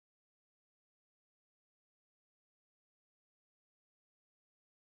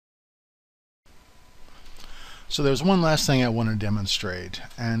So there's one last thing I want to demonstrate,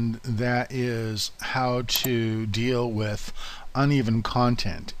 and that is how to deal with uneven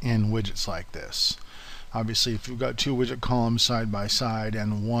content in widgets like this. Obviously, if you've got two widget columns side by side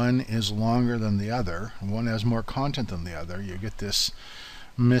and one is longer than the other, one has more content than the other, you get this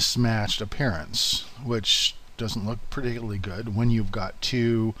mismatched appearance, which doesn't look particularly good when you've got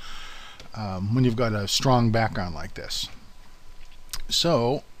a strong background like this.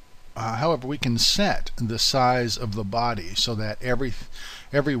 So however, we can set the size of the body so that every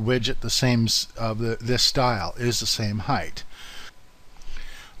widget of this style is the same height.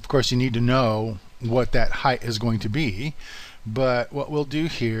 Of course, you need to know what that height is going to be, but what we'll do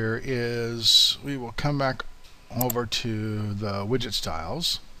here is we will come back over to the Widget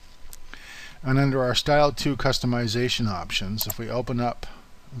Styles, and under our Style 2 customization options, if we open up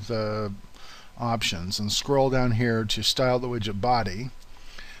the options and scroll down here to Style the Widget Body,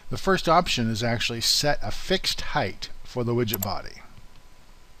 the first option is actually set a fixed height for the widget body.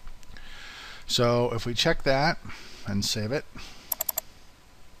 So if we check that and save it,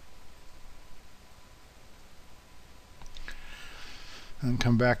 and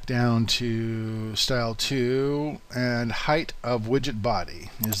come back down to Style 2, and Height of Widget Body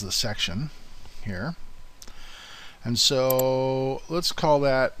is the section here. And so let's call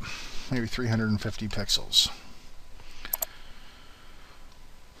that maybe 350 pixels.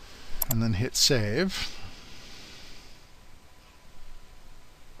 And then hit save.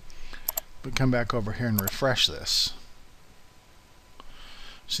 But come back over here and refresh this.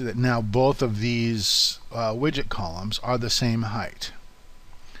 See that now both of these widget columns are the same height.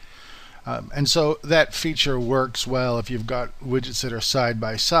 And so that feature works well if you've got widgets that are side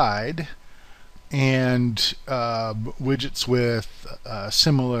by side and widgets with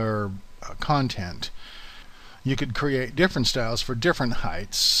similar content. You could create different styles for different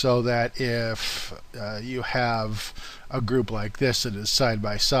heights, so that if you have a group like this that is side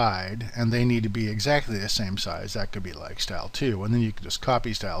by side and they need to be exactly the same size, that could be like Style 2, and then you can just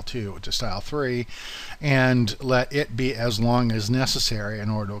copy Style 2 to Style 3 and let it be as long as necessary in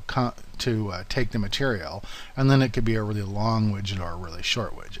order to take the material, and then it could be a really long widget or a really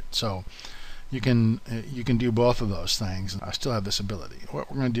short widget. So you can do both of those things and I still have this ability.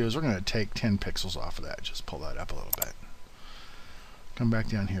 What we're going to do is we're going to take 10 pixels off of that. Just pull that up a little bit. Come back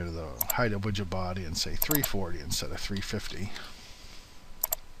down here to the height of widget body and say 340 instead of 350.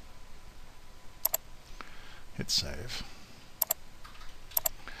 Hit save.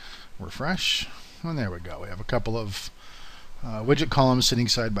 Refresh. And there we go. We have a couple of widget columns sitting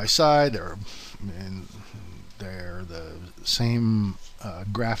side by side. They're the same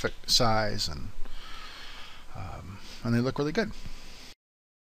graphic size, and they look really good.